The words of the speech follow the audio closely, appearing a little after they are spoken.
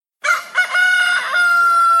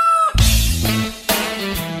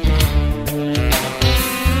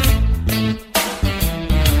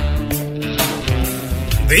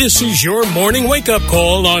This is your morning wake-up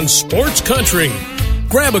call on Sports Country.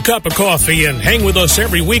 Grab a cup of coffee and hang with us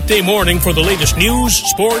every weekday morning for the latest news,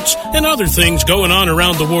 sports, and other things going on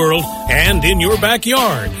around the world and in your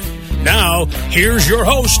backyard. Now, here's your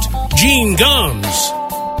host, Gene Gumbs.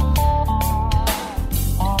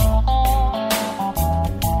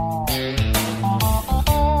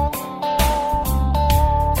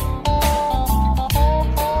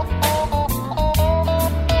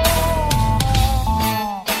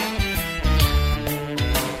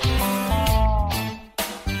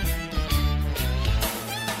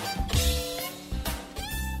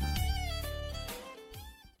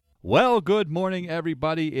 Well, good morning,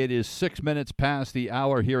 everybody. It is 6 minutes past the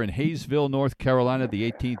hour here in Hayesville, North Carolina, the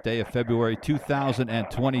 18th day of February,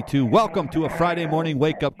 2022. Welcome to a Friday morning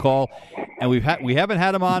wake-up call. And we haven't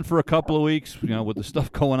had him on for a couple of weeks, with the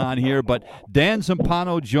stuff going on here. But Dan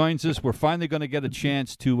Zampano joins us. We're finally going to get a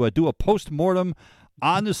chance to do a post-mortem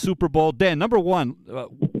on the Super Bowl. Dan, number one,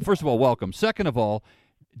 first of all, welcome. Second of all,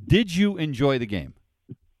 did you enjoy the game?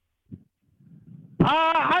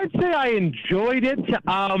 I'd say I enjoyed it.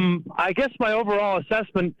 I guess my overall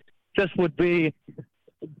assessment just would be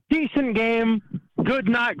decent game, good,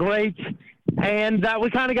 not great, and that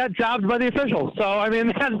we kind of got jobbed by the officials. So, I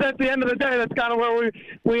mean, at the end of the day, that's kind of where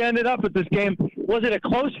we ended up with this game. Was it a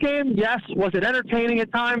close game? Yes. Was it entertaining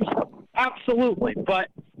at times? Absolutely. But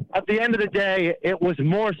at the end of the day, it was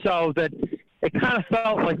more so that it kind of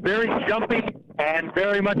felt like very jumpy, and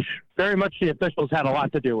very much the officials had a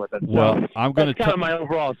lot to do with it. So well, I'm going to kind of my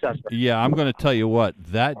overall assessment. Yeah, I'm going to tell you what,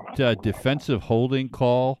 that defensive holding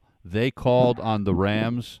call they called on the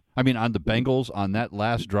Bengals on that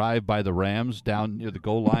last drive by the Rams down near the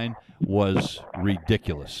goal line was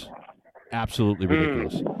ridiculous. Absolutely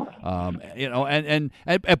ridiculous.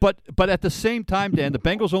 But at the same time, Dan, the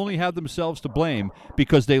Bengals only have themselves to blame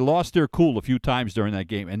because they lost their cool a few times during that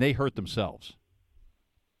game, and they hurt themselves.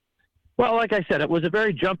 Well, like I said, it was a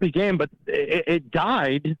very jumpy game, but it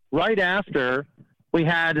died right after we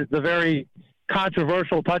had the very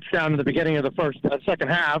controversial touchdown in the beginning of the second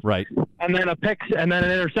half, right? And then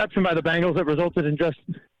an interception by the Bengals that resulted in just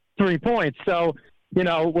 3 points. So,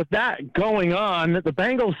 with that going on, the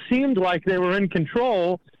Bengals seemed like they were in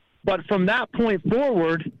control. But from that point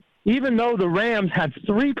forward, even though the Rams had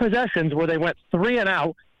 3 possessions where they went 3 and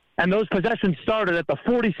out, and those possessions started at the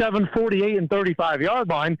 47, 48, and 35-yard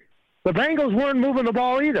line, the Bengals weren't moving the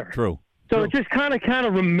ball either. True. So it just kind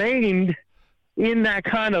of remained in that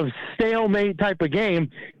kind of stalemate type of game.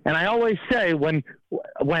 And I always say when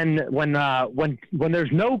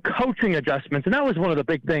there's no coaching adjustments, and that was one of the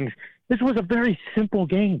big things. This was a very simple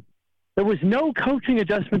game. There was no coaching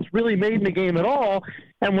adjustments really made in the game at all.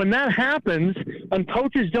 And when that happens, and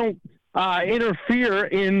coaches don't interfere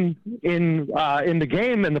in the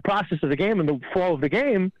game and the process of the game and the flow of the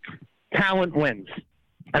game, talent wins.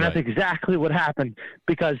 And right. That's exactly what happened,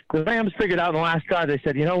 because the Rams figured out in the last drive, they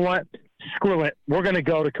said, you know what? Screw it. We're going to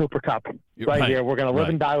go to Cooper Kupp right here. We're going to live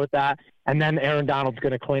and die with that. And then Aaron Donald's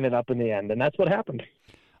going to clean it up in the end. And that's what happened.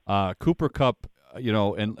 Cooper Kupp,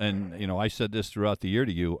 and I said this throughout the year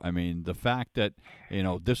to you. I mean, the fact that,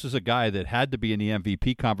 this is a guy that had to be in the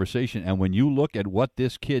MVP conversation. And when you look at what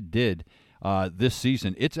this kid did this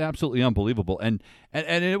season, it's absolutely unbelievable. And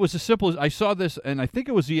it was as simple as, I saw this, and I think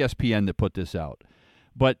it was ESPN that put this out.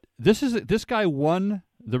 But this guy won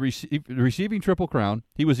the receiving Triple Crown.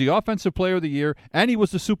 He was the Offensive Player of the Year, and he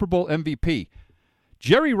was the Super Bowl MVP.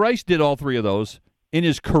 Jerry Rice did all 3 of those in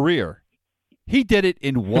his career. He did it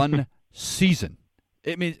in one season.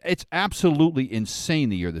 I mean, it's absolutely insane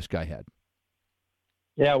the year this guy had.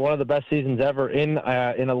 Yeah, one of the best seasons ever in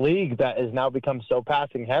a league that has now become so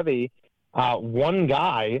passing heavy. One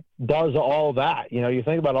guy does all that. You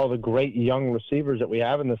think about all the great young receivers that we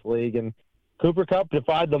have in this league, and Cooper Kupp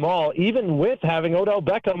defied them all, even with having Odell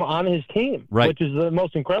Beckham on his team, right, which is the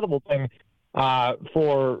most incredible thing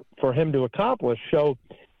for him to accomplish. So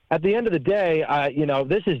at the end of the day,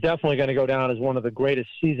 this is definitely going to go down as one of the greatest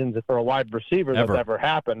seasons for a wide receiver that's ever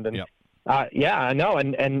happened. And yep. Yeah, I know.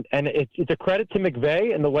 And it's a credit to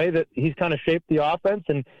McVay and the way that he's kind of shaped the offense.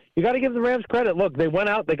 And you got to give the Rams credit. Look, they went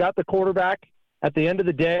out, they got the quarterback. At the end of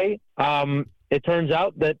the day, it turns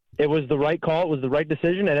out that it was the right call, it was the right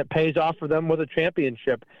decision, and it pays off for them with a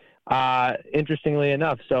championship, interestingly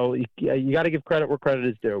enough. So you got to give credit where credit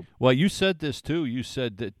is due. Well, you said this too. You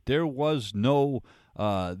said that there was nothing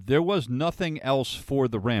else for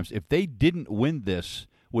the Rams. If they didn't win this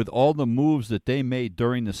with all the moves that they made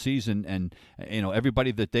during the season and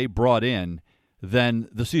everybody that they brought in, then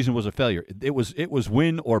the season was a failure. It was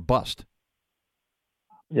win or bust.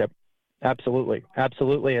 Yep. Absolutely,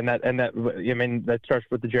 and that I mean that starts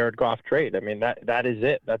with the Jared Goff trade. I mean that is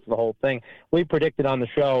it. That's the whole thing. We predicted on the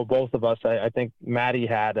show, both of us. I think Maddie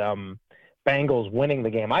had Bengals winning the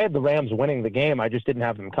game. I had the Rams winning the game. I just didn't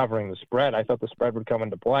have them covering the spread. I thought the spread would come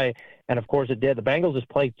into play, and of course it did. The Bengals just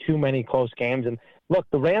played too many close games. And look,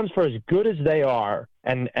 the Rams, for as good as they are,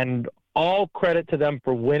 and all credit to them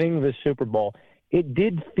for winning the Super Bowl, it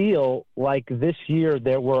did feel like this year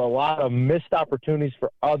there were a lot of missed opportunities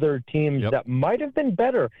for other teams that might have been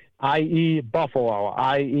better, i.e. Buffalo,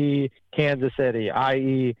 i.e. Kansas City,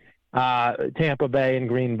 i.e. Tampa Bay and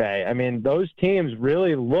Green Bay. I mean, those teams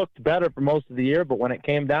really looked better for most of the year, but when it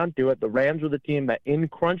came down to it, the Rams were the team that in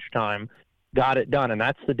crunch time got it done, and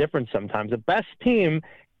that's the difference sometimes. The best team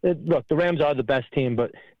 – look, the Rams are the best team, but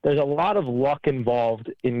there's a lot of luck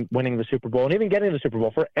involved in winning the Super Bowl and even getting the Super Bowl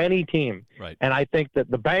for any team. Right. And I think that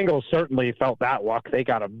the Bengals certainly felt that luck. They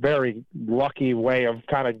got a very lucky way of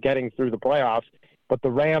kind of getting through the playoffs. But the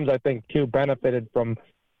Rams, I think, too, benefited from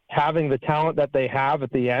having the talent that they have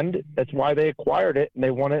at the end. That's why they acquired it, and they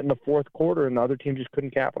won it in the fourth quarter, and the other team just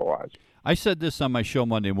couldn't capitalize. I said this on my show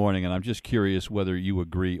Monday morning, and I'm just curious whether you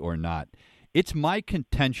agree or not. It's my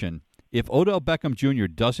contention, if Odell Beckham Jr.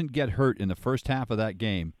 doesn't get hurt in the first half of that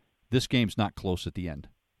game, this game's not close at the end.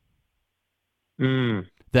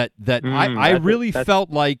 I really felt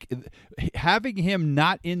like having him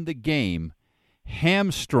not in the game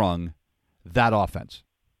hamstrung that offense.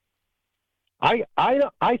 I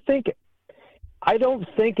don't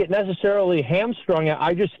think it necessarily hamstrung it.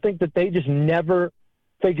 I just think that they just never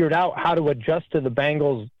figured out how to adjust to the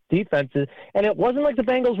Bengals' defenses, and it wasn't like the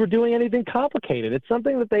Bengals were doing anything complicated. It's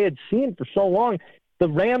something that they had seen for so long. The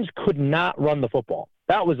Rams could not run the football.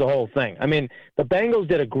 That was the whole thing. I mean, the Bengals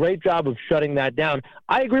did a great job of shutting that down.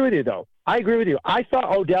 I agree with you, though. I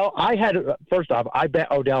thought Odell, first off, I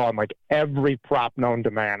bet Odell on like every prop known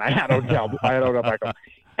to man. I had Odell Beckham.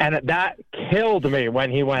 And that killed me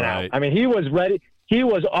when he went out. I mean, he was ready. He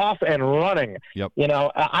was off and running. Yep. You know,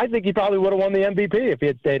 I think he probably would have won the MVP if he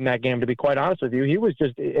had stayed in that game, to be quite honest with you.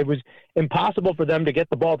 It was impossible for them to get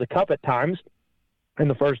the ball to Kupp at times in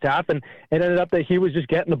the first half, and it ended up that he was just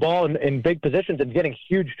getting the ball in big positions and getting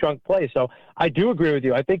huge chunk plays. So I do agree with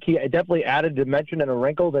you. I think he definitely added dimension and a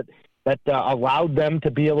wrinkle that allowed them to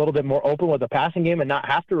be a little bit more open with the passing game and not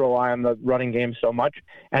have to rely on the running game so much.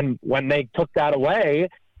 And when they took that away,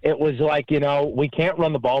 it was like, you know, we can't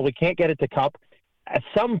run the ball. We can't get it to Kupp. At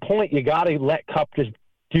some point, you got to let Kupp just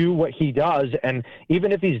do what he does. And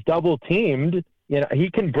even if he's double teamed, you know, he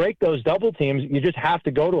can break those double teams. You just have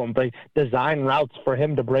to go to him. They design routes for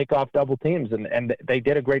him to break off double teams. And they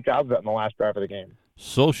did a great job of it in the last drive of the game.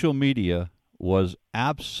 Social media was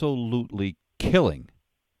absolutely killing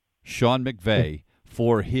Sean McVay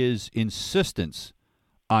for his insistence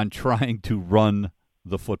on trying to run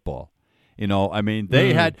the football. You know, I mean,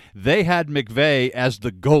 they had McVay as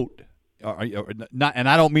the GOAT. Not, and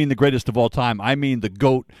I don't mean the greatest of all time. I mean the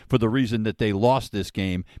GOAT for the reason that they lost this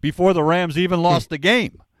game before the Rams even lost the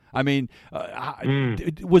game. I mean,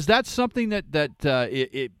 was that something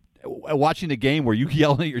that watching the game where you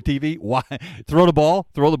yelling at your TV, why throw the ball?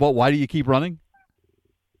 Why do you keep running?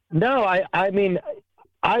 No, I mean,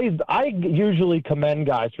 I usually commend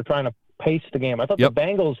guys for trying to pace the game. I thought the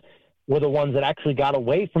Bengals were the ones that actually got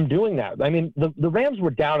away from doing that. I mean, the Rams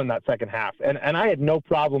were down in that second half, and I had no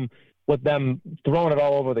problem with them throwing it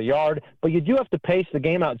all over the yard, but you do have to pace the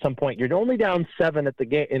game out at some point. You're only down 7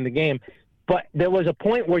 in the game, but there was a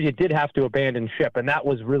point where you did have to abandon ship, and that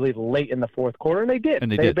was really late in the fourth quarter, and they did.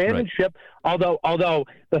 They abandoned ship, although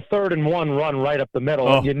the 3rd and 1 run right up the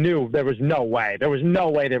middle, you knew there was no way. There was no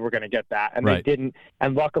way they were going to get that, and they didn't.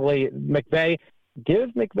 And luckily, give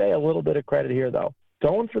McVay a little bit of credit here, though.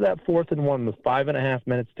 Going for that 4th and 1 with 5.5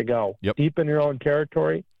 minutes to go, deep in your own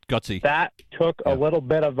territory, gutsy. That took a little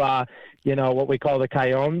bit of, what we call the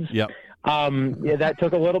Coyones. That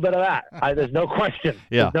took a little bit of that. There's no question.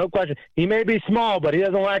 There's no question. He may be small, but he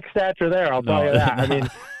doesn't lack stature there. I'll tell you that. I mean,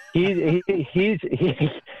 he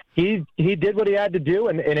did what he had to do,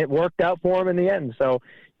 and it worked out for him in the end. So,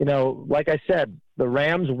 you know, like I said, the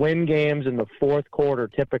Rams win games in the fourth quarter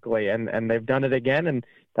typically, and they've done it again, and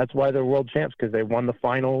that's why they're world champs, because they won the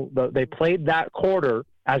final. They played that quarter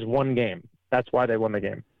as one game. That's why they won the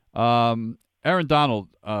game. Aaron Donald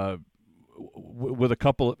with a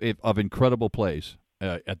couple of incredible plays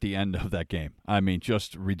at the end of that game. I mean,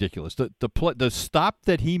 just ridiculous. The stop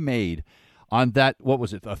that he made on that, what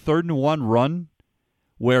was it, a 3rd and 1 run,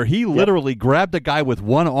 where he literally grabbed a guy with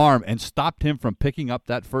one arm and stopped him from picking up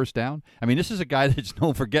that first down. I mean, this is a guy that's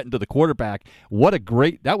known for getting to the quarterback.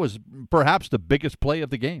 That was perhaps the biggest play of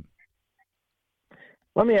the game.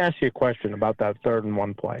 Let me ask you a question about that 3rd and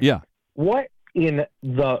 1 play. Yeah. what in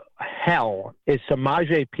the hell is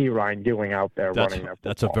Samaje Perine doing out there running that football?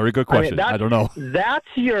 That's a very good question. I don't know. That's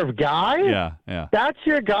your guy? Yeah. That's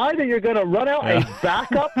your guy that you're going to run out a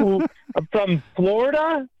backup from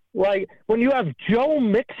Florida? Like, when you have Joe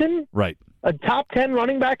Mixon, right, a top 10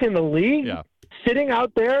 running back in the league, sitting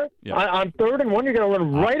out there on 3rd and 1, you're going to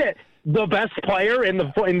run right at the best player in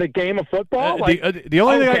the game of football? The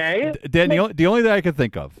only thing I could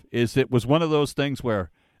think of is it was one of those things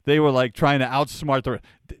where they were like trying to outsmart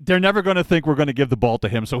they're never going to think we're going to give the ball to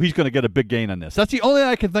him, so he's going to get a big gain on this. That's the only thing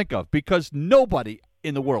I can think of, because nobody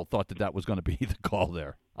in the world thought that was going to be the call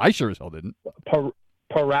there. I sure as hell didn't.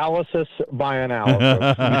 Paralysis by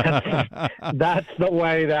analysis. That's the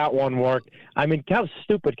way that one worked. I mean, how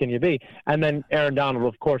stupid can you be? And then Aaron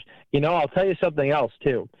Donald, of course. I'll tell you something else,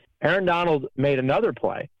 too. Aaron Donald made another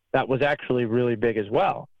play that was actually really big as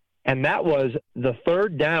well, and that was the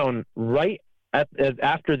 3rd down right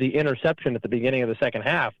after the interception at the beginning of the second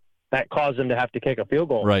half that caused him to have to kick a field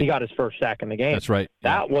goal. Right. He got his first sack in the game. That's right.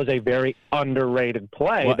 That was a very underrated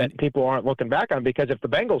play that people aren't looking back on, because if the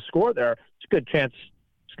Bengals score there, it's a good chance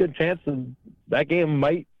that game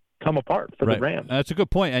might come apart for the Rams. That's a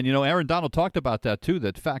good point. And, Aaron Donald talked about that, too,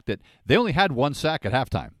 the fact that they only had 1 sack at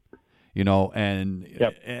halftime.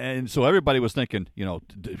 And so everybody was thinking,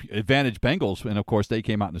 advantage Bengals, and of course they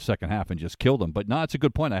came out in the second half and just killed them. But no, it's a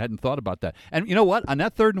good point. I hadn't thought about that. And you know what? On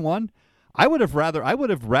that 3rd and 1, I would have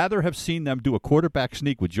rather have seen them do a quarterback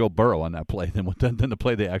sneak with Joe Burrow on that play than the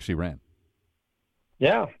play they actually ran.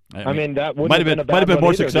 Yeah, I mean that might have been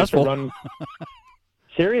more successful.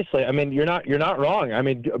 Seriously, I mean you're not wrong. I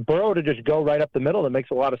mean Burrow to just go right up the middle, that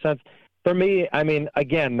makes a lot of sense. For me, I mean,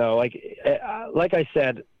 again though, like I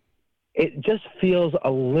said, it just feels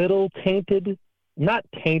a little tainted. Not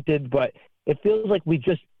tainted, but it feels like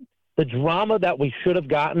the drama that we should have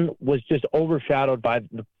gotten was just overshadowed by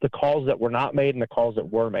the calls that were not made and the calls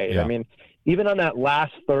that were made. Yeah. I mean, even on that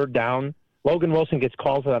last 3rd down, Logan Wilson gets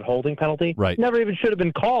called for that holding penalty. Right. Never even should have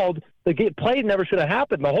been called. The play never should have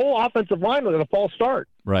happened. The whole offensive line was at a false start.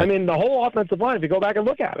 Right. I mean, the whole offensive line, if you go back and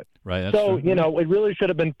look at it. Right. So, it really should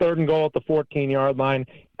have been 3rd and goal at the 14-yard line.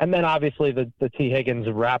 And then, obviously, the T. Higgins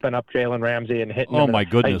wrapping up Jalen Ramsey and hitting him. Oh, my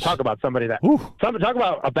goodness. Talk about somebody that talk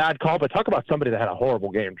about a bad call, but talk about somebody that had a horrible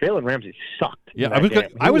game. Jalen Ramsey sucked. Yeah,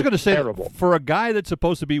 I was going to say, terrible. For a guy that's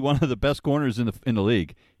supposed to be one of the best corners in the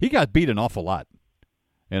league, he got beat an awful lot.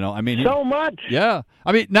 So much. Yeah.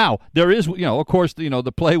 I mean, now, there is, of course,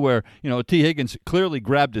 the play where, T. Higgins clearly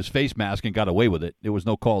grabbed his face mask and got away with it. There was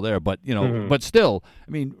no call there. But, but still, I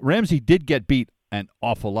mean, Ramsey did get beat an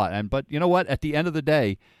awful lot. But you know what? At the end of the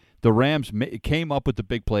day, the Rams came up with the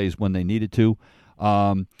big plays when they needed to.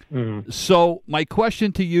 So my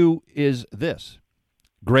question to you is this.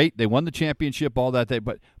 Great. They won the championship, all that.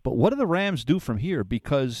 But what do the Rams do from here?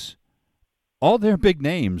 Because all their big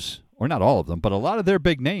names, or not all of them, but a lot of their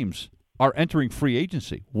big names are entering free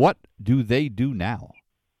agency. What do they do now?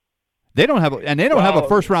 They don't have a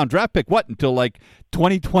first-round draft pick, until like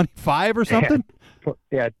 2025 or something?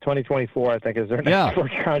 Yeah, 2024, I think, is their next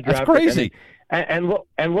first-round draft pick. That's crazy. And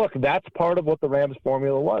look, that's part of what the Rams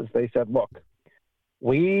formula was. They said, look,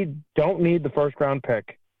 we don't need the first-round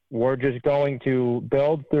pick. We're just going to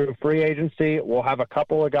build through free agency. We'll have a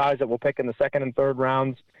couple of guys that we'll pick in the 2nd and 3rd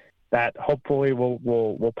rounds that hopefully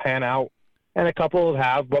will pan out, and a couple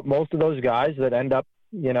have, but most of those guys that end up,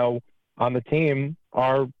 on the team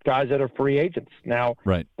are guys that are free agents. Now,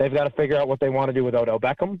 they've got to figure out what they want to do with Odell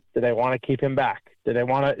Beckham. Do they want to keep him back?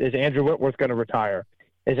 Is Andrew Whitworth going to retire?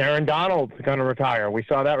 Is Aaron Donald going to retire? We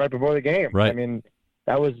saw that right before the game. Right. I mean,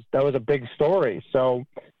 that was a big story. So,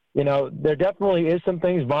 there definitely is some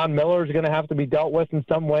things. Von Miller is going to have to be dealt with in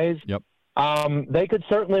some ways. Yep. They could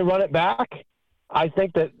certainly run it back. I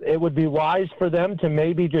think that it would be wise for them to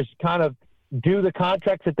maybe just kind of do the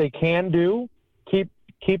contracts that they can do,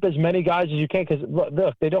 keep as many guys as you can, because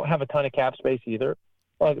look, they don't have a ton of cap space either.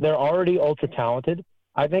 Like, they're already ultra talented.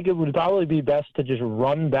 I think it would probably be best to just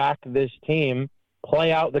run back this team,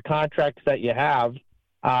 play out the contracts that you have,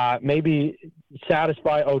 maybe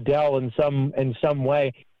satisfy Odell in some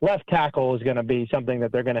way. Left tackle is going to be something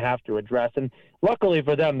that they're going to have to address, and luckily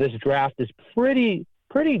for them, this draft is pretty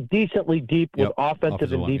decently deep with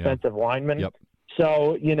offensive and defensive linemen. Yep.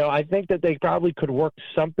 So, I think that they probably could work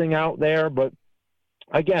something out there. But,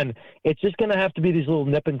 again, it's just going to have to be these little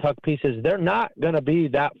nip and tuck pieces. They're not going to be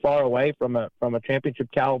that far away from a championship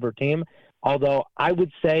caliber team. Although I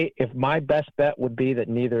would say if my best bet would be that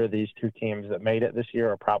neither of these two teams that made it this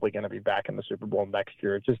year are probably going to be back in the Super Bowl next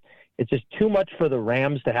year. It's just too much for the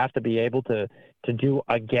Rams to have to be able to do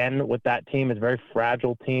again with that team. It's a very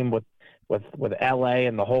fragile team with LA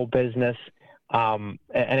and the whole business. And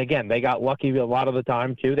again, they got lucky a lot of the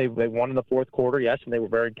time too. They won in the fourth quarter, yes, and they were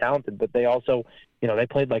very talented. But they also, they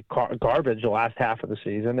played like garbage the last half of the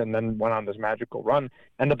season, and then went on this magical run.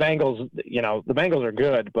 And the Bengals, the Bengals are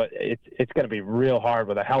good, but it's going to be real hard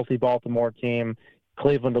with a healthy Baltimore team.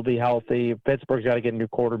 Cleveland will be healthy. Pittsburgh's got to get a new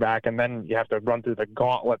quarterback, and then you have to run through the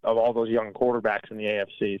gauntlet of all those young quarterbacks in the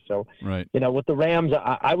AFC. So, right. With the Rams,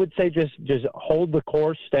 I would say just hold the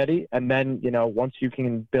course steady, and then, once you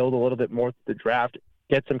can build a little bit more through the draft,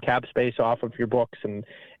 get some cap space off of your books and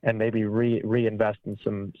maybe reinvest in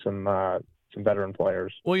some veteran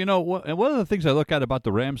players. Well, and one of the things I look at about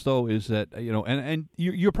the Rams, though, is that, and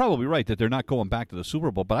you're probably right that they're not going back to the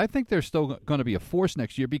Super Bowl, but I think they're still going to be a force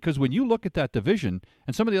next year because when you look at that division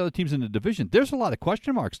and some of the other teams in the division, there's a lot of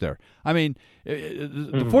question marks there. I mean,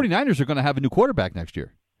 the 49ers are going to have a new quarterback next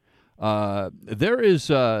year. There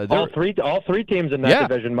is all three teams in that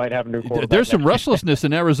division might have a new quarterback. There's some restlessness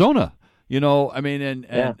in Arizona.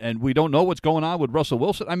 And we don't know what's going on with Russell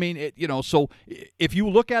Wilson. I mean, so if you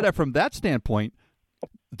look at it from that standpoint,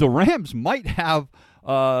 the Rams might have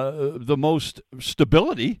the most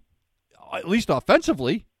stability, at least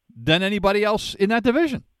offensively, than anybody else in that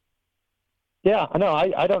division. Yeah, no,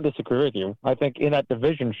 I don't disagree with you. I think in that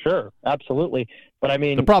division, sure, absolutely. But I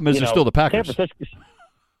mean, the problem is there's still the Packers.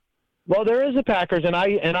 Well, there is the Packers, and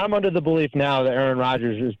I'm under the belief now that Aaron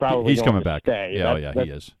Rodgers is probably coming back. Stay. He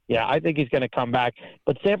is. Yeah, I think he's going to come back.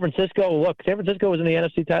 But San Francisco was in the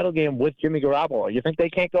NFC title game with Jimmy Garoppolo. You think they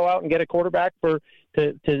can't go out and get a quarterback to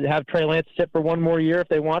have Trey Lance sit for one more year if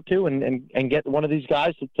they want to, and get one of these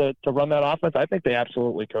guys to run that offense? I think they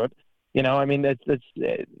absolutely could. I mean,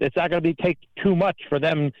 it's not going to take too much for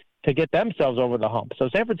them to get themselves over the hump. So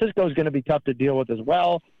San Francisco is going to be tough to deal with as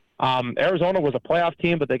well. Arizona was a playoff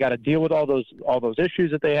team, but they got to deal with all those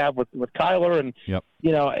issues that they have with Kyler, and yep.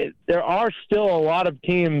 There are still a lot of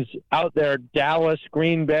teams out there, Dallas,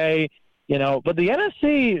 Green Bay, but the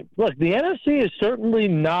NFC. Look, the NFC is certainly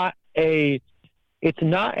not it's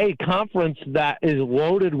not a conference that is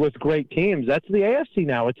loaded with great teams. That's the AFC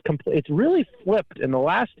now. It's really flipped in the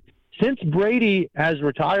last since Brady has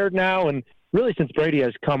retired now, and really since Brady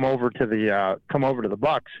has come over to the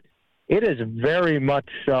Bucks. It has very much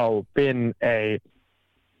so been a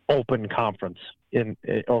open conference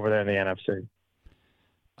over there in the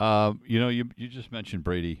NFC. You just mentioned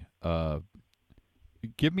Brady.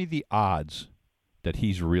 Give me the odds that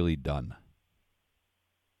he's really done.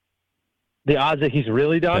 The odds that he's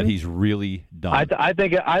really done? That he's really done. I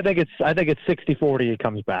think it's 60-40 he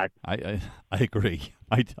comes back. I agree.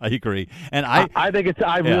 I agree. And I think it's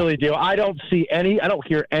really do. I don't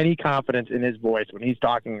hear any confidence in his voice when he's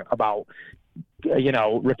talking about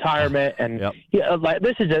retirement and yep.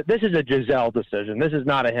 This is a Giselle decision. This is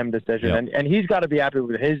not a him decision. Yep. And he's got to be happy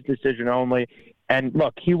with his decision only. And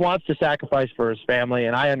look, he wants to sacrifice for his family,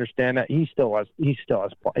 and I understand that. He is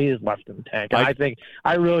left in the tank. And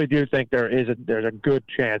I really do think there's a good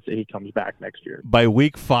chance that he comes back next year. By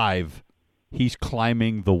week 5, he's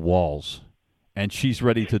climbing the walls, and she's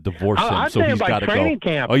ready to divorce him. So he's got to go. Training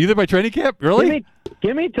camp. Oh, you think by training camp? Really?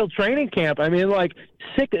 Give me till training camp. I mean, I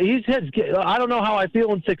don't know how I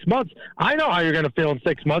feel in 6 months. I know how you're going to feel in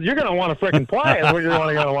 6 months. You're going to want to freaking play. Is what you're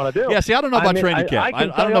going to want to do. Yeah. See, I don't know about training camp. I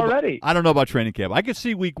don't know already. I don't know about training camp. I could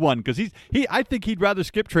see week 1 because I think he'd rather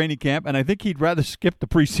skip training camp, and I think he'd rather skip the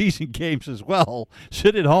preseason games as well.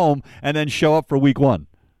 Sit at home and then show up for week 1.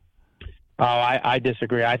 Oh, I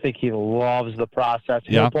disagree. I think he loves the process.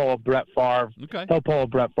 He'll pull a Brett Favre. Okay. He'll pull a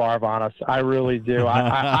Brett Favre on us. I really do.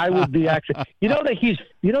 I would be actually. You know that he's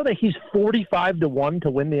 45-1 to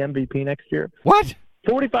win the MVP next year. What?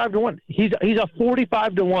 45-1. He's a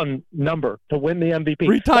 45-1 number to win the MVP.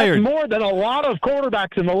 Retired. That's more than a lot of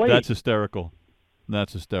quarterbacks in the league. That's hysterical.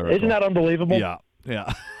 Isn't that unbelievable?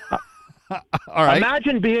 Yeah. All right.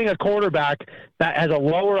 Imagine being a quarterback that has a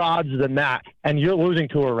lower odds than that, and you're losing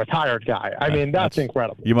to a retired guy. I mean, that's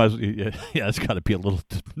incredible. You must, it's got to be a little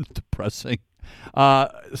depressing.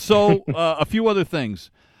 So a few other things.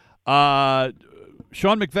 Sean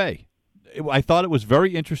McVay. I thought it was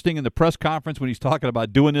very interesting in the press conference when he's talking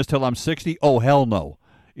about doing this till I'm 60. Oh, hell no.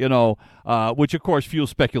 Which, of course,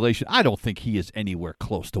 fuels speculation. I don't think he is anywhere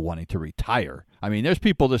close to wanting to retire. I mean, there's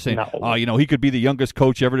people that say, he could be the youngest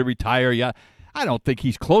coach ever to retire. Yeah, I don't think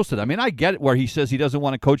he's close to that. I mean, I get it where he says he doesn't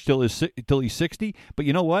want to coach till he's 60. But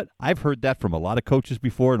you know what? I've heard that from a lot of coaches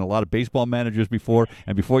before and a lot of baseball managers before.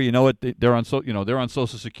 And before you know it, they're on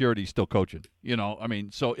Social Security still coaching. I mean,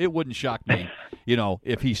 so it wouldn't shock me,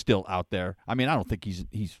 if he's still out there. I mean, I don't think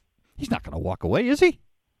he's not going to walk away, is he?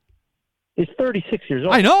 He's 36 years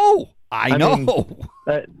old. I know. I know.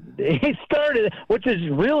 He started, which is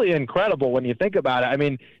really incredible when you think about it. I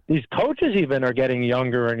mean, these coaches even are getting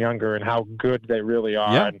younger and younger and how good they really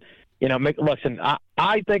are. Yeah. And, listen,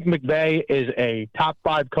 I think McVay is a top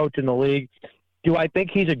 5 coach in the league. Do I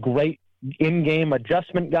think he's a great in-game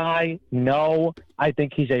adjustment guy? No. I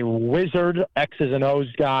think he's a wizard X's and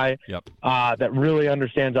O's guy. Yep. That really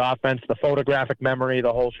understands offense, the photographic memory,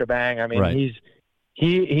 the whole shebang. I mean, Right.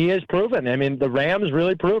 he has proven. I mean, the Rams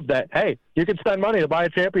really proved that, hey, you can spend money to buy a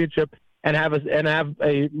championship and have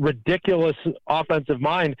a ridiculous offensive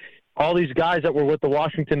mind. All these guys that were with the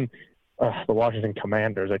Washington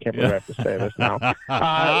Commanders. I can't believe I have to say this now.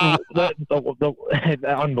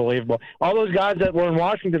 Unbelievable. All those guys that were in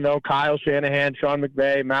Washington, though, Kyle Shanahan, Sean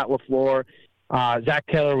McVay, Matt LaFleur, Zach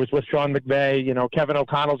Taylor was with Sean McVay. Kevin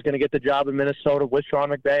O'Connell's going to get the job in Minnesota with Sean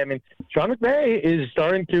McVay. I mean, Sean McVay is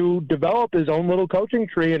starting to develop his own little coaching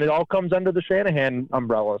tree, and it all comes under the Shanahan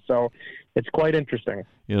umbrella. So it's quite interesting.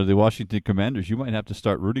 The Washington Commanders, you might have to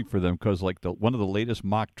start rooting for them because, like, one of the latest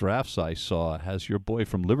mock drafts I saw has your boy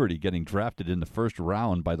from Liberty getting drafted in the first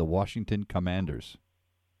round by the Washington Commanders.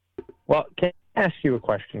 Well, can I ask you a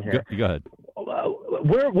question here? Go ahead.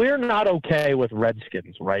 We're not okay with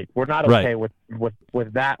Redskins, right? We're not okay with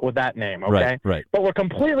that name, okay? Right. But we're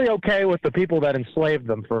completely okay with the people that enslaved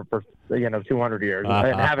them for 200 years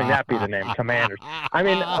and having that be the name, Commanders. I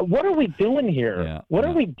mean, what are we doing here? Yeah, what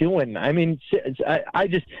are we doing? I mean,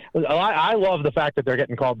 I love the fact that they're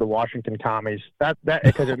getting called the Washington Commies. That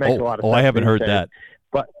because it makes a lot of sense. I haven't heard that.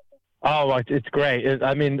 But it's great.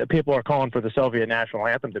 I mean, people are calling for the Soviet national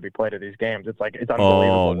anthem to be played at these games. It's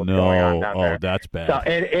unbelievable what's going on down there. Oh, that's bad. So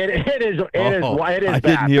it is I bad.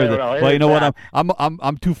 didn't hear that. Well, you know bad. what?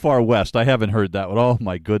 I'm too far west. I haven't heard that one. Oh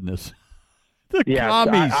my goodness. The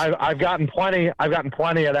commies. I've gotten plenty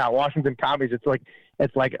of that. Washington Commies. It's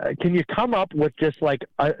like, can you come up with just like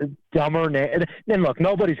a dumber name? And look,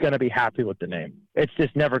 nobody's going to be happy with the name. It's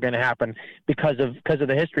just never going to happen because of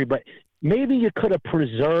the history. But maybe you could have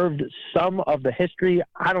preserved some of the history.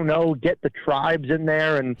 I don't know. Get the tribes in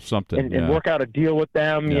there and work out a deal with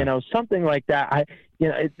them. Yeah. Something like that.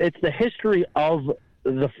 It's the history of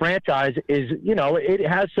the franchise is, it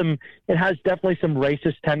has definitely some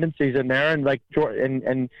racist tendencies in there,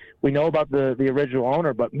 and we know about the original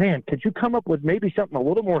owner, but man, could you come up with maybe something a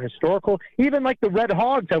little more historical? Even like the Red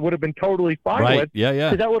Hogs, I would have been totally fine with. Yeah.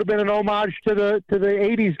 Because that would have been an homage to the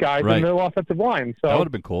 80s guys in the offensive line. So that would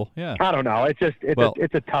have been cool. Yeah. I don't know.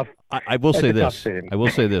 It's a tough. I will say this. Tough scene. I will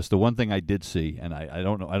say this. The one thing I did see, and I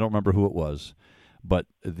don't know. I don't remember who it was, but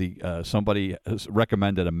somebody has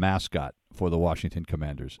recommended a mascot for the Washington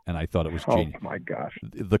Commanders, and I thought it was genius. Oh my gosh!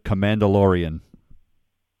 The Commandalorian.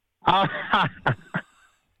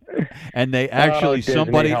 And they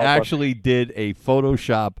somebody actually did a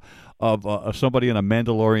Photoshop of somebody in a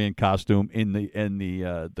Mandalorian costume in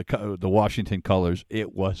the Washington colors.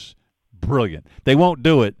 It was brilliant. They won't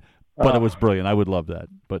do it, but it was brilliant. I would love that.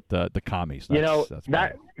 But the commies.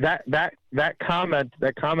 That's that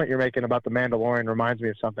comment you're making about the Mandalorian reminds me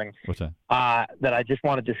of something. What's that? That I just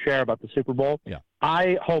wanted to share about the Super Bowl. Yeah.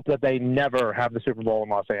 I hope that they never have the Super Bowl in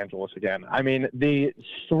Los Angeles again. I mean, the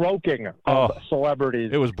stroking of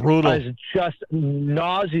celebrities. It was brutal. Is just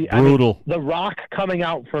nauseous. Brutal. I mean, The Rock coming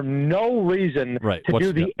out for no reason to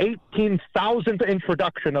do the 18,000th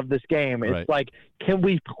introduction of this game. It's like, can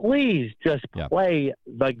we please just play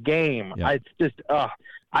the game? Yeah. It's just,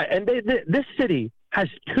 this city has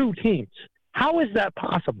 2 teams. How is that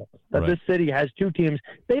possible that this city has 2 teams?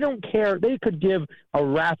 They don't care. They could give a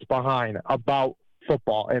rat's behind about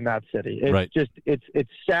football in that city. It's just,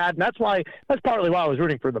 it's sad. And that's partly why I was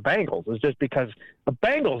rooting for the Bengals, is just because the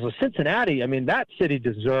Bengals of Cincinnati, I mean, that city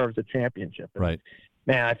deserves a championship. And, right.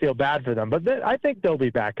 Man, I feel bad for them. But I think they'll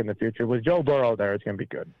be back in the future. With Joe Burrow there, it's going to be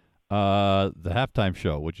good. The halftime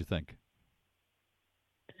show, what'd you think?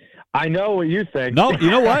 I know what you think. No, you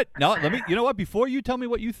know what? No, let me. You know what? Before you tell me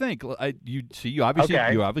what you think, you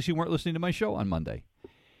obviously weren't listening to my show on Monday.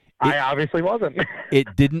 I obviously wasn't.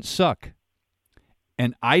 It didn't suck,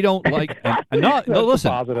 and I don't like. No,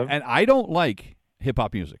 listen. Positive. And I don't like hip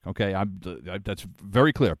hop music. Okay, that's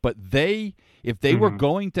very clear. But if they were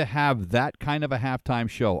going to have that kind of a halftime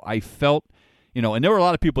show, I felt. And there were a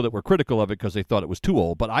lot of people that were critical of it because they thought it was too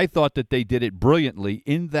old. But I thought that they did it brilliantly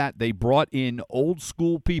in that they brought in old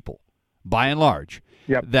school people, by and large,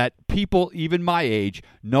 that people even my age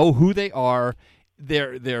know who they are.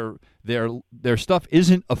 Their stuff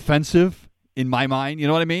isn't offensive in my mind. You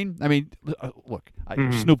know what I mean? I mean, look,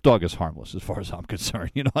 Snoop Dogg is harmless as far as I'm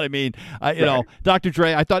concerned. You know what I mean? Dr.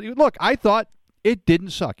 Dre. I thought it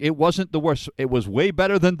didn't suck. It wasn't the worst. It was way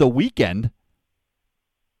better than The Weeknd.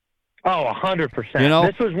 Oh, 100%. You know?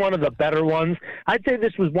 This was one of the better ones. I'd say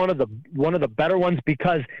this was one of the better ones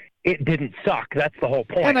because it didn't suck. That's the whole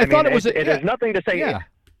point. And I thought it was. It has nothing to say. Yeah.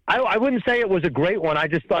 I wouldn't say it was a great one. I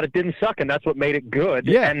just thought it didn't suck, and that's what made it good.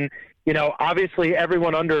 Yeah. And obviously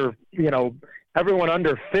everyone under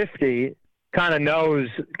 50 kind of knows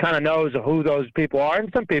who those people are,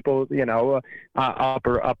 and some people,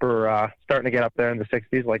 upper starting to get up there in the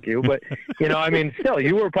 60s like you. But still,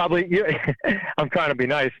 you were probably. I'm trying to be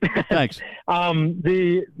nice. Thanks.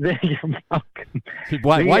 Why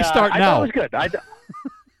start now? I thought it was good.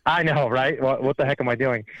 I know, right? What the heck am I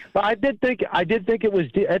doing? But I did think it was.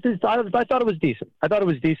 I thought it was decent. I thought it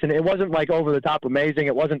was decent. It wasn't like over the top amazing.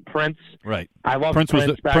 It wasn't Prince. Right. I love Prince.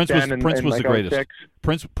 Prince was the greatest. 06.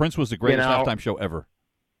 Prince was the greatest halftime show ever.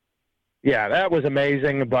 Yeah, that was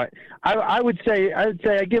amazing. But I would say I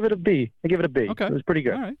give it a B. I give it a B. Okay. It was pretty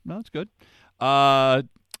good. All right. No, that's good.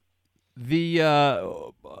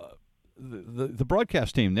 The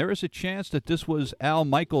broadcast team. There is a chance that this was Al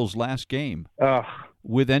Michaels' last game. Ugh.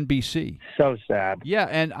 With NBC. So sad. Yeah,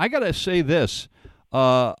 and I got to say this.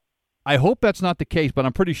 I hope that's not the case, but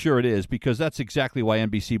I'm pretty sure it is because that's exactly why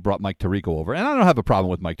NBC brought Mike Tirico over. And I don't have a problem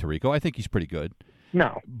with Mike Tirico. I think he's pretty good.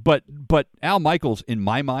 No. But Al Michaels, in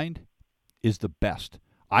my mind, is the best.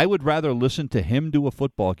 I would rather listen to him do a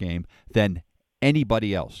football game than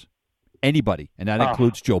anybody else. Anybody. And that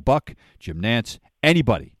includes Joe Buck, Jim Nantz,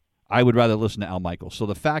 anybody. I would rather listen to Al Michaels. So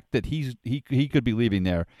the fact that he could be leaving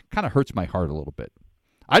there kind of hurts my heart a little bit.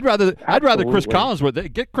 I'd rather Chris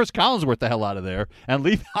Collinsworth get Chris Collinsworth the hell out of there and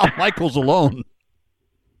leave Al Michaels alone.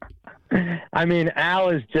 I mean,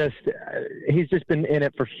 Al is he's just been in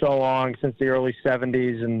it for so long, since the early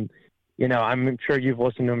 70s, and I'm sure you've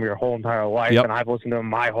listened to him your whole entire life, Yep. and I've listened to him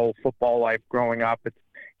my whole football life growing up. It's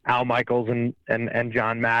Al Michaels and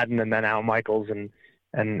John Madden, and then Al Michaels and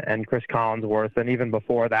Chris Collinsworth, and even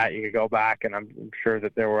before that you could go back, and I'm sure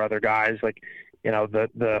that there were other guys like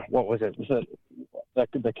the what was it? Was it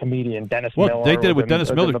the comedian Dennis Miller? Well, they did it with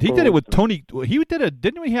Dennis Miller. He did it with Tony.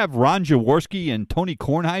 Didn't we have Ron Jaworski and Tony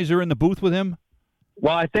Kornheiser in the booth with him?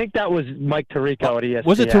 Well, I think that was Mike Tirico at ESPN.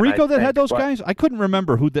 Was it Tirico that had those guys? I couldn't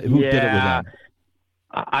remember who did it with them.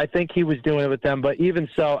 I think he was doing it with them, but even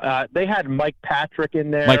so, they had Mike Patrick in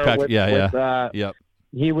there. Mike Patrick, yep.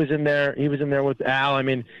 He was in there. He was in there with Al. I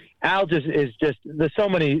mean, Al there's so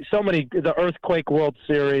many. The Earthquake World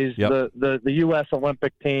Series, yep. the U.S.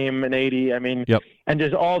 Olympic team in '80. I mean, yep. And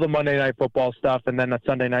just all the Monday Night Football stuff, and then the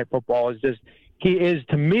Sunday Night Football is just. He is,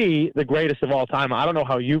 to me, the greatest of all time. I don't know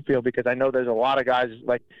how you feel, because I know there's a lot of guys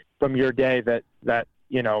like from your day that were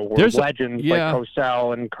legends like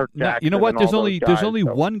Cosell and Kirk Jackson. You know what? There's only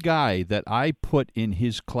so. one guy that I put in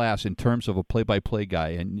his class in terms of a play-by-play guy,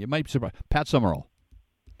 and you might be surprised, Pat Summerall.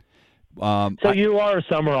 You are a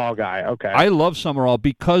Summerall guy, okay? I love Summerall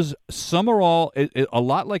because Summerall, a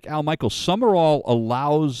lot like Al Michaels, Summerall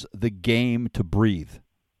allows the game to breathe.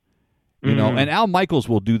 And Al Michaels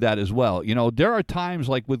will do that as well. There are times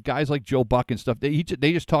like with guys like Joe Buck and stuff, they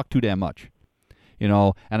just talk too damn much.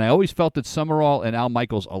 And I always felt that Summerall and Al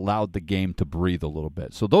Michaels allowed the game to breathe a little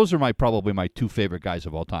bit. So those are probably my two favorite guys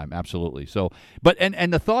of all time, absolutely. So, but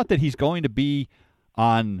and the thought that he's going to be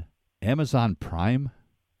on Amazon Prime,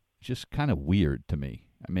 just kind of weird to me.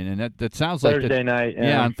 I mean, and that sounds like Thursday night.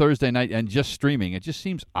 Yeah, on Thursday night, and just streaming. It just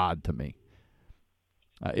seems odd to me.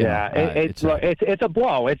 It's a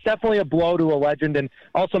blow. It's definitely a blow to a legend, and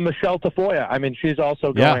also Michelle Tafoya. I mean, she's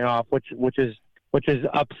also going off, which is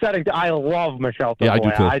upsetting. I love Michelle Tafoya. Yeah, I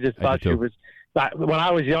do too. I just thought she was when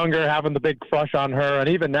I was younger, having the big crush on her, and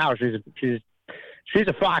even now she's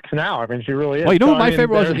a fox now. I mean, she really is. Well, you know who my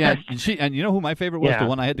favorite was? Yeah, and you know who my favorite was? Yeah. The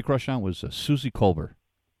one I had to crush on was Susie Colbert.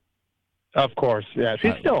 Of course, yeah,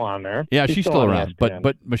 she's still on there. Yeah, she's still around. ESPN.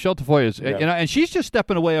 But Michelle Tafoya is, and she's just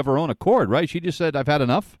stepping away of her own accord, right? She just said, "I've had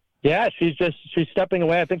enough." Yeah, she's stepping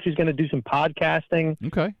away. I think she's going to do some podcasting.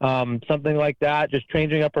 Okay. Something like that, just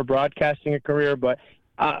changing up her broadcasting career. But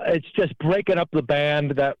it's just breaking up the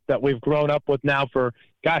band that we've grown up with now for.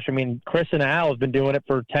 Gosh, I mean, Chris and Al have been doing it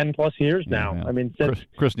for 10+ years now. Yeah. I mean, since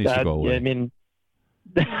Chris needs to go away. I mean.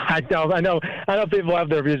 I know people have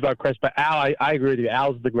their views about Chris, but Al, I agree with you.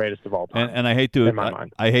 Al's the greatest of all time. And I hate to in my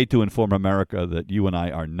mind. I hate to inform America that you and I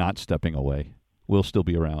are not stepping away. We'll still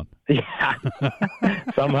be around. Yeah.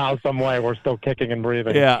 Somehow, some way, we're still kicking and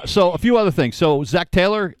breathing. Yeah. So a few other things. So Zach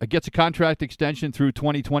Taylor gets a contract extension through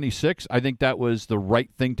 2026. I think that was the right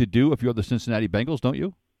thing to do if you're the Cincinnati Bengals, don't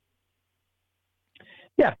you?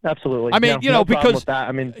 Yeah, absolutely. I mean, no because with that.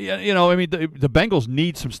 I mean, the Bengals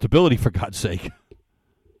need some stability, for God's sake.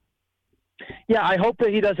 Yeah, I hope that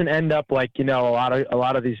he doesn't end up like a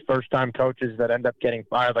lot of these first-time coaches that end up getting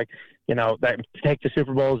fired. Like that take the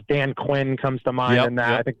Super Bowls. Dan Quinn comes to mind in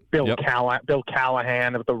that. I think Bill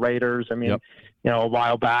Callahan of the Raiders. I mean, a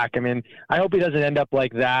while back. I mean, I hope he doesn't end up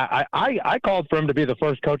like that. I called for him to be the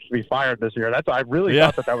first coach to be fired this year. I really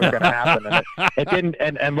thought that was going to happen, and it didn't.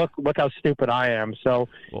 And look how stupid I am. So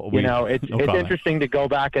it's interesting to go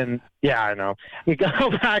back and I know you go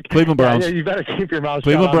back. Cleveland Browns. You better keep your mouth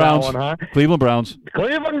Cleveland shut Browns. on that one, huh? Cleveland Browns.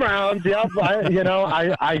 Cleveland Browns. Yep.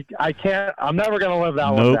 I can't. I'm never going to live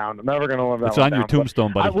that one down. I'm never going to live that it's one on down. your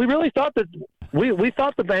tombstone, buddy. We really thought that. We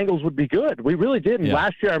thought the Bengals would be good. We really did. And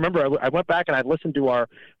last year, I remember I went back and I listened to our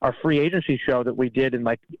free agency show that we did in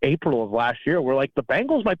like April of last year. We're like, the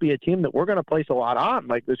Bengals might be a team that we're going to place a lot on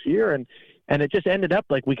like this year. And it just ended up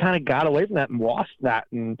like we kind of got away from that and lost that.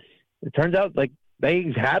 And it turns out like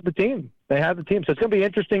they had the team. So it's going to be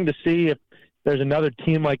interesting to see if there's another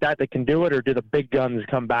team like that can do it, or do the big guns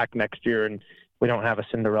come back next year and we don't have a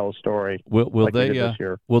Cinderella story. Will they this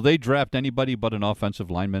year. Will they draft anybody but an offensive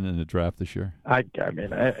lineman in the draft this year? I mean,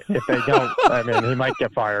 if they don't, he might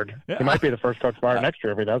get fired. He might be the first coach fired next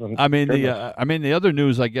year if he doesn't. I mean, the other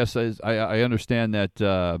news, I guess, is I understand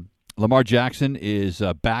that Lamar Jackson is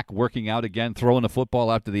back working out again, throwing the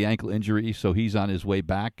football after the ankle injury, so he's on his way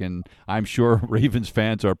back. And I'm sure Ravens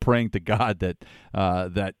fans are praying to God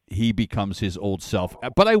that he becomes his old self.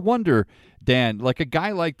 But I wonder, Dan, like a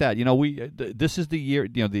guy like that, this is the year,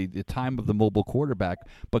 the time of the mobile quarterback.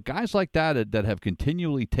 But guys like that have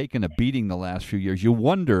continually taken a beating the last few years. You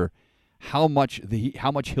wonder how much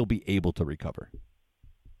he'll be able to recover.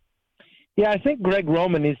 Yeah, I think Greg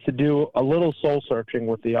Roman needs to do a little soul searching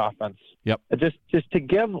with the offense. Yep. Just to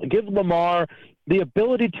give Lamar the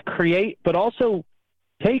ability to create, but also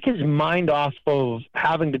take his mind off of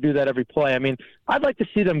having to do that every play. I mean, I'd like to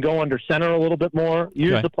see them go under center a little bit more,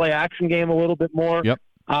 use the play action game a little bit more. Yep.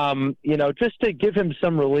 Just to give him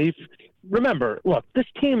some relief. Remember, look, this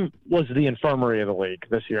team was the infirmary of the league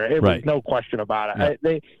this year. It was no question about it.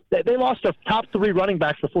 Yep. They lost their top 3 running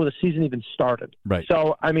backs before the season even started. Right.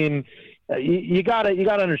 So, I mean, you gotta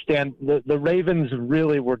understand the Ravens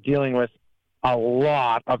really were dealing with a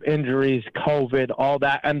lot of injuries, COVID, all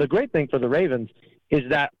that. And the great thing for the Ravens is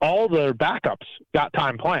that all their backups got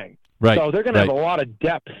time playing. Right. So they're going to have a lot of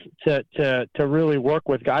depth to really work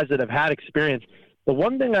with guys that have had experience. The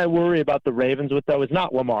one thing I worry about the Ravens with, though, is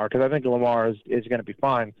not Lamar, because I think Lamar is going to be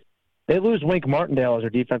fine. They lose Wink Martindale as their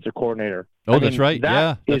defensive coordinator. That's right.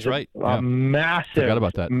 That's right. A massive, forgot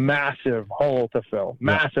about that. Massive hole to fill.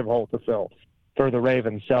 Massive hole to fill for the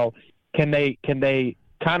Ravens. So can they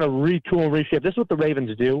kind of retool, reshape? This is what the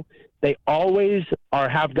Ravens do. They always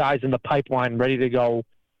have guys in the pipeline ready to go,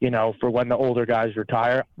 for when the older guys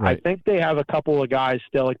retire. Right. I think they have a couple of guys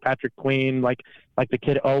still, like Patrick Queen, like the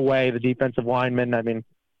kid Owe, the defensive lineman. I mean,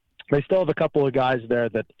 they still have a couple of guys there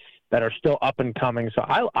that are still up and coming. So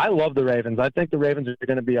I love the Ravens. I think the Ravens are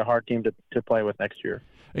going to be a hard team to play with next year.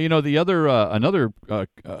 The other another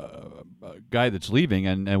guy that's leaving,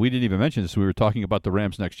 and we didn't even mention this. We were talking about the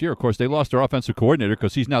Rams next year. Of course, they lost their offensive coordinator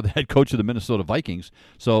because he's now the head coach of the Minnesota Vikings.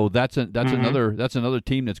 So that's another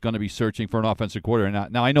team that's going to be searching for an offensive coordinator.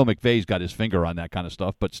 Now I know McVay's got his finger on that kind of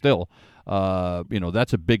stuff, but still,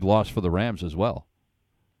 that's a big loss for the Rams as well.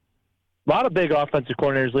 A lot of big offensive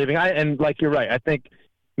coordinators leaving. You're right. I think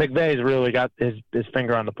McVay's really got his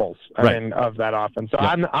finger on the pulse of that offense. So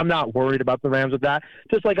I'm not worried about the Rams with that.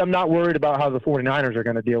 Just like I'm not worried about how the 49ers are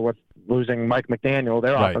going to deal with losing Mike McDaniel,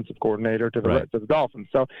 their offensive coordinator, to the Dolphins.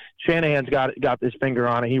 So Shanahan's got his finger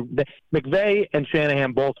on it. McVay and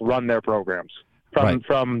Shanahan both run their programs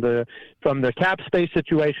from the cap space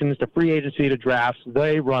situations to free agency to drafts.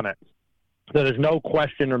 They run it. So there's no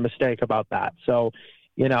question or mistake about that. So,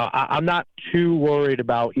 I'm not too worried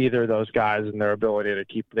about either of those guys and their ability to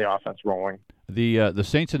keep the offense rolling. The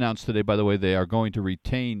Saints announced today, by the way, they are going to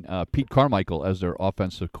retain Pete Carmichael as their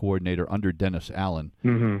offensive coordinator under Dennis Allen.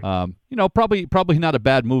 Mm-hmm. Probably not a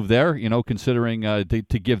bad move there, considering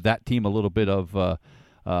to give that team a little bit of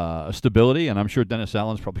stability. And I'm sure Dennis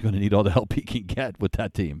Allen's probably going to need all the help he can get with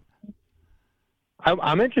that team.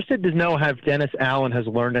 I'm interested to know if Dennis Allen has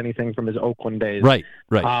learned anything from his Oakland days. Right.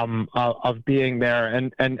 Of being there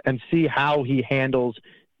and see how he handles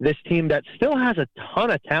this team that still has a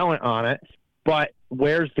ton of talent on it, but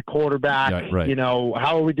where's the quarterback? Right.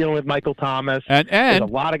 How are we dealing with Michael Thomas? And there's a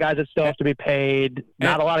lot of guys that still have to be paid,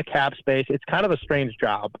 not a lot of cap space. It's kind of a strange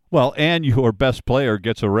job. Well, and your best player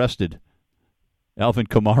gets arrested. Alvin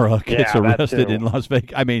Kamara gets arrested in Las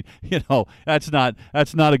Vegas. I mean, that's not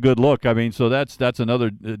a good look. I mean, so that's another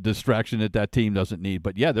distraction that team doesn't need.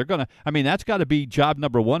 But yeah, they're gonna. I mean, that's got to be job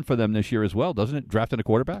number one for them this year as well, doesn't it? Drafting a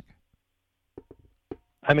quarterback.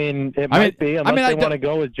 I mean, it might be, unless they want to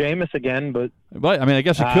go with Jameis again. But I mean, I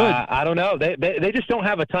guess it could. I don't know. They just don't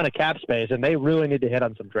have a ton of cap space, and they really need to hit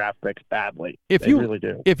on some draft picks badly. They really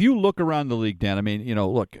do. If you look around the league, Dan, I mean,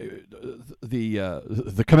 look,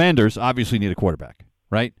 the Commanders obviously need a quarterback,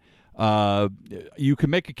 right? You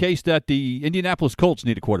can make a case that the Indianapolis Colts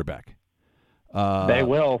need a quarterback. They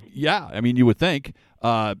will. Yeah, I mean, you would think.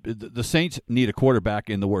 The Saints need a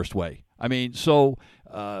quarterback in the worst way. I mean, so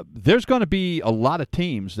there's going to be a lot of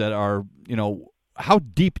teams that are, how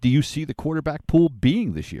deep do you see the quarterback pool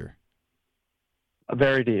being this year?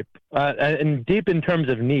 Very deep, and deep in terms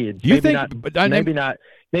of needs. Maybe not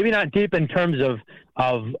deep in terms of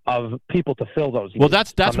people to fill those needs. Well,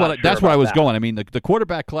 that's where I was going. I mean, the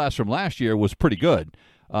quarterback class from last year was pretty good.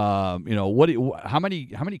 How many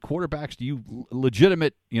quarterbacks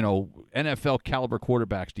legitimate, NFL caliber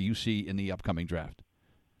quarterbacks do you see in the upcoming draft?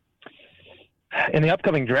 In the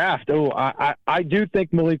upcoming draft, I do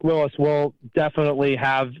think Malik Willis will definitely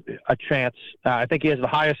have a chance. I think he has the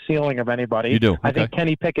highest ceiling of anybody. You do? Okay. I think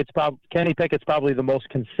Kenny Pickett's probably the most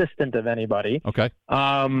consistent of anybody. Okay.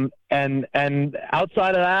 And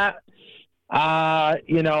outside of that,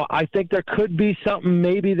 I think there could be something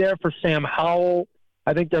maybe there for Sam Howell.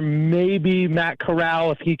 I think there may be Matt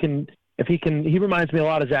Corral if he can. He reminds me a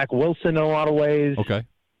lot of Zach Wilson in a lot of ways. Okay.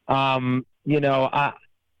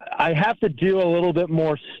 I have to do a little bit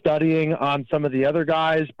more studying on some of the other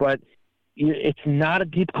guys, but it's not a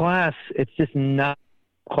deep class. It's just not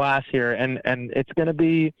a class here, and it's going to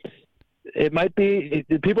be. It might be.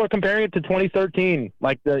 People are comparing it to 2013,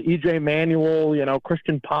 like the E.J. Manuel,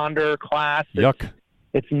 Christian Ponder class. Yuck.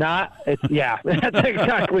 It's not. Yeah, that's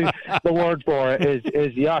exactly the word for it.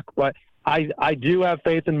 Is yuck. But I do have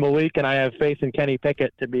faith in Malik, and I have faith in Kenny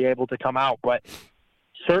Pickett to be able to come out, but.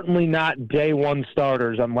 Certainly not day one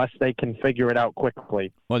starters unless they can figure it out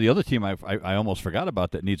quickly. Well, the other team I almost forgot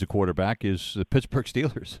about that needs a quarterback is the Pittsburgh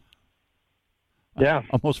Steelers. Yeah,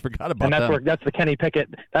 I almost forgot about that. And that's the Kenny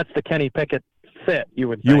Pickett. That's the Kenny Pickett fit. You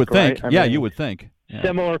would think. Right? You would think. Yeah.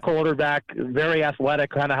 Similar quarterback, very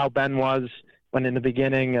athletic, kind of how Ben was when in the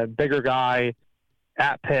beginning. A bigger guy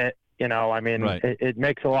at Pitt. Right. It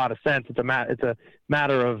makes a lot of sense. It's a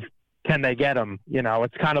matter of. Can they get him?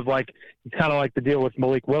 It's kind of like the deal with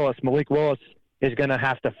Malik Willis. Malik Willis is going to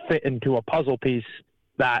have to fit into a puzzle piece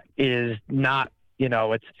that is not,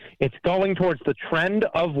 it's going towards the trend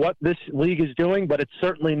of what this league is doing, but it's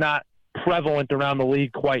certainly not prevalent around the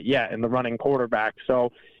league quite yet in the running quarterback.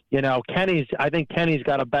 So, I think Kenny's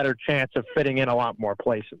got a better chance of fitting in a lot more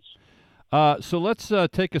places. So let's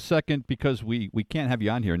take a second because we can't have you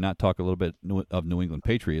on here and not talk a little bit of New England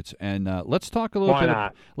Patriots, and let's talk a little Why bit.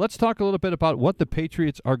 Not? Let's talk a little bit about what the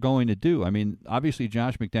Patriots are going to do. I mean, obviously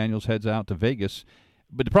Josh McDaniels heads out to Vegas,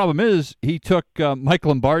 but the problem is he took Mike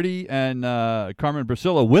Lombardi and Carmen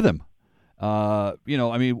Bracilla with him.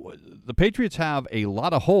 The Patriots have a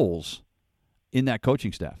lot of holes in that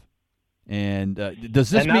coaching staff. And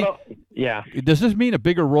does this mean a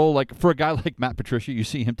bigger role, like for a guy like Matt Patricia? You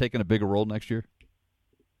see him taking a bigger role next year?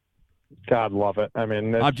 God love it. I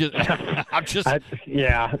mean,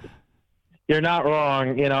 yeah, you're not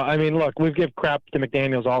wrong. Look, we give crap to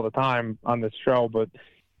McDaniels all the time on this show, but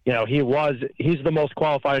he's the most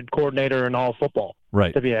qualified coordinator in all football,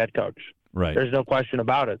 right, to be a head coach. Right. There's no question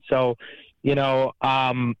about it. So,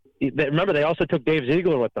 remember they also took Dave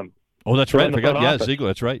Ziegler with them. Oh, that's right. I forgot. Yeah, Ziegler.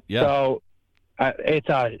 That's right. Yeah. So it's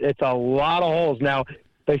a lot of holes. Now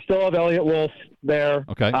they still have Elliott Wolf there,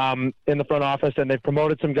 in the front office, and they've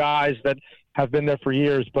promoted some guys that have been there for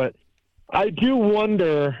years. But I do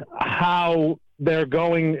wonder how they're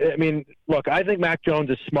going. I mean, look, I think Mac Jones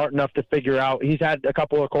is smart enough to figure out. He's had a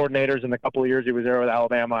couple of coordinators in the couple of years he was there with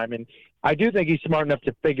Alabama. I mean, I do think he's smart enough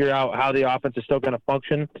to figure out how the offense is still going to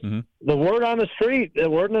function. Mm-hmm. The word on the street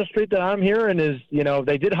that I'm hearing is,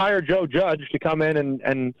 they did hire Joe Judge to come in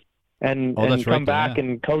and come back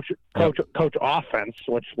and coach offense,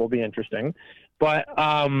 which will be interesting. But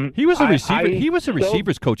he was a receiver. He was a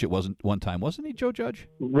receivers coach at one time, wasn't he, Joe Judge?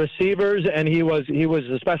 Receivers, and he was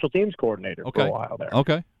a special teams coordinator for a while there.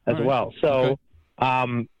 Okay, as well. So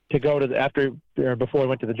to go to before he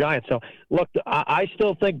went to the Giants. So look, I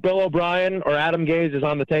still think Bill O'Brien or Adam Gase is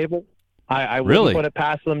on the table. I wouldn't put it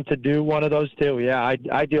past them to do one of those two. Yeah,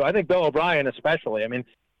 I do. I think Bill O'Brien especially. I mean,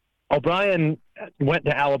 O'Brien went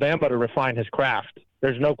to Alabama to refine his craft.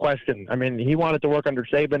 There's no question. I mean, he wanted to work under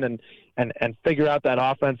Saban and figure out that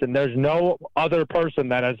offense, and there's no other person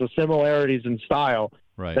that has the similarities in style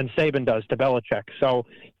than Saban does to Belichick. So,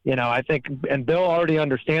 I think – and Bill already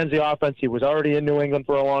understands the offense. He was already in New England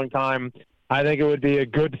for a long time. I think it would be a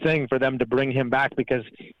good thing for them to bring him back because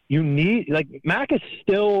you need, like, Mac is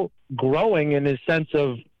still growing in the sense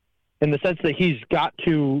that he's got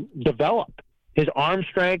to develop his arm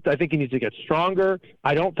strength. I think he needs to get stronger.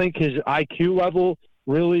 I don't think his IQ level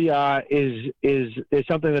really is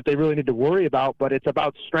something that they really need to worry about, but it's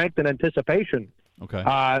about strength and anticipation. Okay.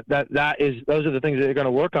 Those are the things that they're going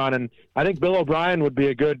to work on. And I think Bill O'Brien would be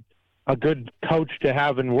a good coach to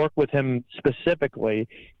have and work with him specifically.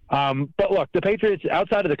 But look, the Patriots,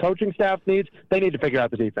 outside of the coaching staff needs, they need to figure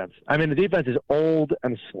out the defense. I mean, the defense is old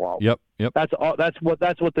and slow. Yep. That's all. That's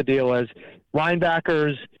what the deal is.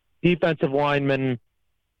 Linebackers, defensive linemen,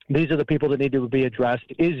 these are the people that need to be addressed.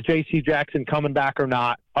 Is J.C. Jackson coming back or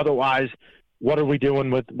not? Otherwise, what are we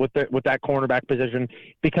doing with that cornerback position?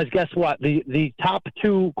 Because guess what? The top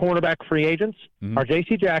two cornerback free agents are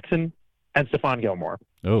J.C. Jackson and Stephon Gilmore.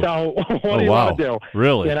 Oh. So what do you want to do?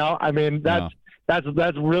 Really? You know, I mean, that's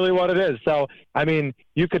really what it is. So, I mean,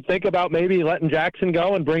 you could think about maybe letting Jackson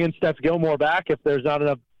go and bringing Steph Gilmore back if there's not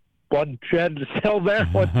enough bloodshed still there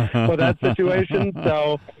with that situation.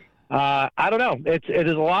 So, I don't know. It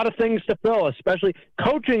is a lot of things to fill, especially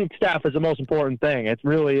coaching staff is the most important thing. It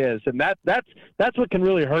really is. And that's what can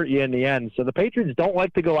really hurt you in the end. So the Patriots don't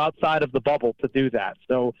like to go outside of the bubble to do that.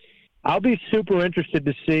 So I'll be super interested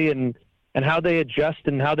to see and how they adjust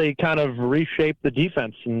and how they kind of reshape the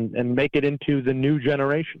defense and make it into the new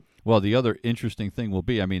generation. Well, the other interesting thing will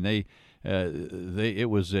be, I mean, it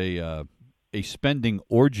was a spending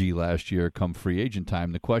orgy last year come free agent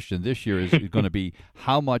time. The question this year is going to be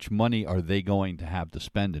how much money are they going to have to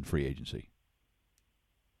spend in free agency?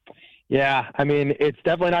 Yeah, I mean, it's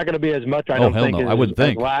definitely not going to be as much, I don't think,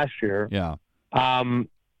 as last year. Yeah.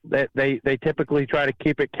 They typically try to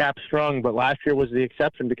keep it cap strong, but last year was the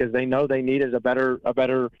exception because they know they needed a better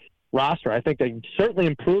roster. I think they certainly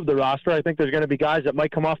improved the roster. I think there's going to be guys that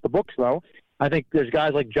might come off the books, though. I think there's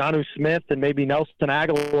guys like Jonnu Smith and maybe Nelson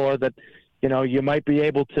Aguilar that, you know, you might be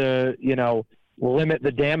able to, you know, limit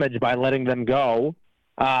the damage by letting them go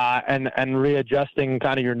and readjusting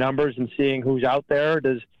kind of your numbers and seeing who's out there.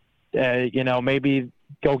 Does, you know, maybe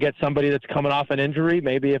go get somebody that's coming off an injury.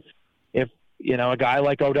 Maybe if you know, a guy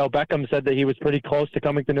like Odell Beckham said that he was pretty close to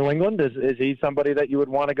coming to New England. Is he somebody that you would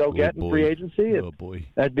want to go get in free agency? Oh boy,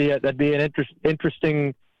 that'd be an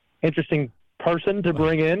interesting person to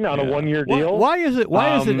bring in on a 1-year deal. Why is it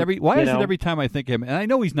every time I think of him, and I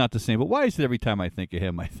know he's not the same, but why is it every time I think of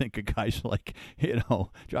him, I think of guys like, you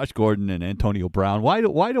know, Josh Gordon and Antonio Brown? Why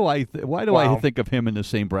do I think of him in the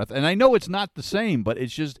same breath? And I know it's not the same, but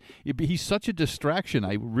it's just he's such a distraction.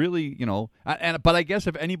 I really, you know, but I guess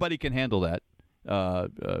if anybody can handle that,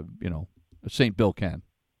 you know, St. Bill can.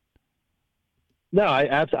 No,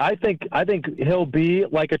 I think he'll be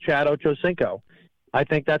like a Chad Ochocinco. I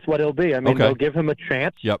think that's what he'll be. I mean, they'll give him a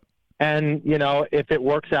chance. Yep. And, you know, if it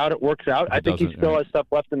works out, it works out. I think he still has stuff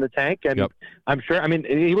left in the tank. And I'm sure, I mean,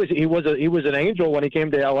 he was an angel when he came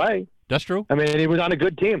to L.A. That's true. I mean, he was on a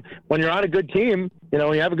good team. When you're on a good team, you know,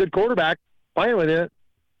 when you have a good quarterback playing with you,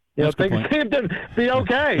 you know, things seem to be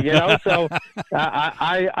okay, you know. So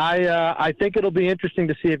I think it'll be interesting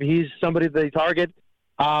to see if he's somebody they target.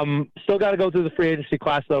 Still got to go through the free agency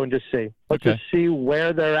class, though, and just see. Let's just see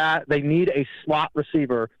where they're at. They need a slot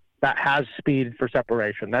receiver that has speed for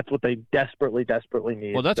separation. That's what they desperately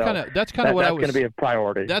need. Well, that's kind of what that's going to be a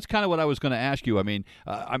priority. That's kind of what I was going to ask you. I mean,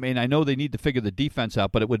 I know they need to figure the defense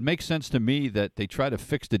out, but it would make sense to me that they try to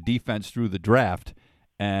fix the defense through the draft,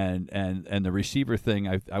 and the receiver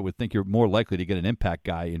thing. I would think you're more likely to get an impact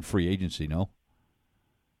guy in free agency. No.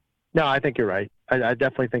 No, I think you're right. I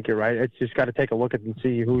definitely think you're right. It's just got to take a look at and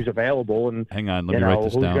see who's available and hang on, let me write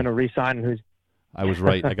this down. Who's going to re-sign and who's. I was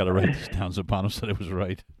right. I got to write this down. Zabano said it was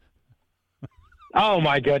right. Oh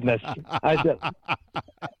my goodness!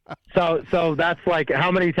 So that's like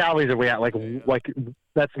how many tallies are we at? Like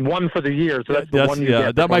that's one for the year. So that's the one you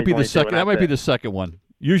get. That might be the second. That might be the second one.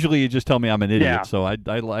 Usually you just tell me I'm an idiot, so I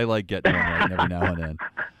like getting one right every now and then.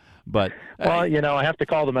 But well, you know, I have to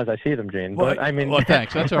call them as I see them, Gene. Well, but I mean, well,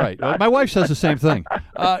 thanks. That's all right. My wife says the same thing.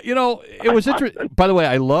 You know, it was interesting. By the way,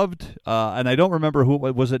 I loved, and I don't remember who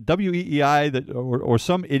was it. WEEI that or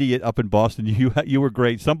some idiot up in Boston. You were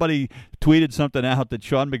great. Somebody tweeted something out that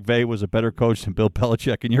Sean McVay was a better coach than Bill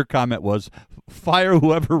Belichick, and your comment was, "Fire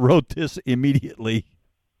whoever wrote this immediately."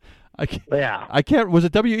 I can't. Was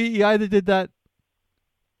it WEEI that did that?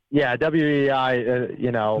 Yeah, WEI,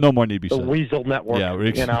 you know, no more need to be the said. Weasel Network,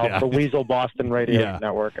 the Weasel Boston Radio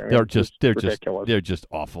Network. I mean, they're ridiculous. They're just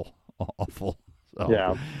awful. So,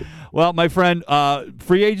 yeah. Well, my friend,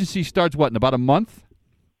 free agency starts what in about a month?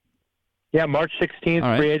 Yeah, March 16th, All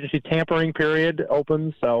right. free agency tampering period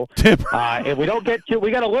opens. So if we don't get to, we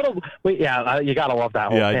got a little. You got to love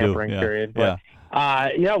that whole tampering period. But,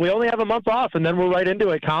 we only have a month off, and then we're right into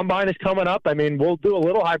it. Combine is coming up. I mean, we'll do a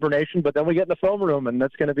little hibernation, but then we get in the film room, and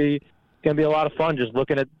that's going to be a lot of fun. Just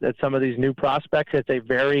looking at some of these new prospects. It's a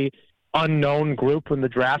very unknown group in the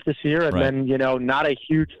draft this year, and then not a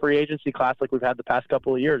huge free agency class like we've had the past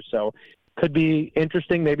couple of years. So could be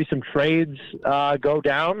interesting. Maybe some trades go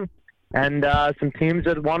down, and some teams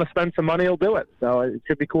that want to spend some money will do it. So it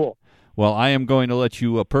should be cool. Well, I am going to let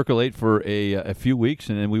you percolate for a few weeks,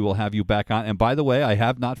 and then we will have you back on. And by the way, I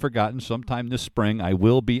have not forgotten, sometime this spring, I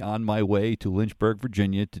will be on my way to Lynchburg,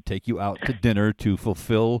 Virginia, to take you out to dinner to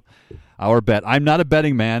fulfill our bet. I'm not a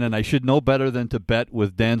betting man, and I should know better than to bet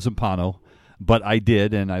with Dan Zampano, but I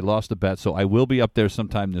did, and I lost a bet. So I will be up there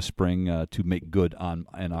sometime this spring to make good on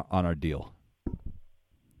our deal.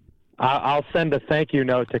 I'll send a thank you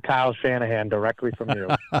note to Kyle Shanahan directly from you.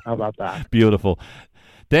 How about that? Beautiful.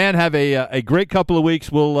 Dan, have a great couple of weeks.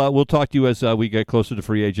 We'll talk to you as we get closer to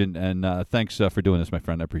free agent, and thanks for doing this, my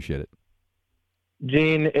friend. I appreciate it.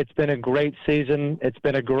 Gene, it's been a great season. It's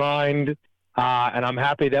been a grind, and I'm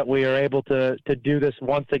happy that we are able to do this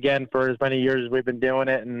once again for as many years as we've been doing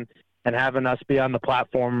it, and having us be on the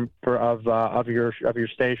platform of your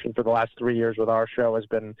station for the last 3 years with our show has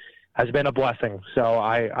been a blessing. So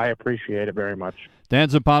I appreciate it very much. Dan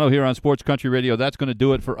Zampano here on Sports Country Radio. That's going to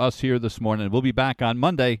do it for us here this morning. We'll be back on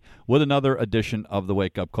Monday with another edition of the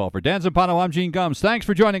Wake Up Call. For Dan Zampano, I'm Gene Gumbs. Thanks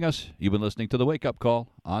for joining us. You've been listening to the Wake Up Call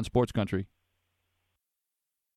on Sports Country.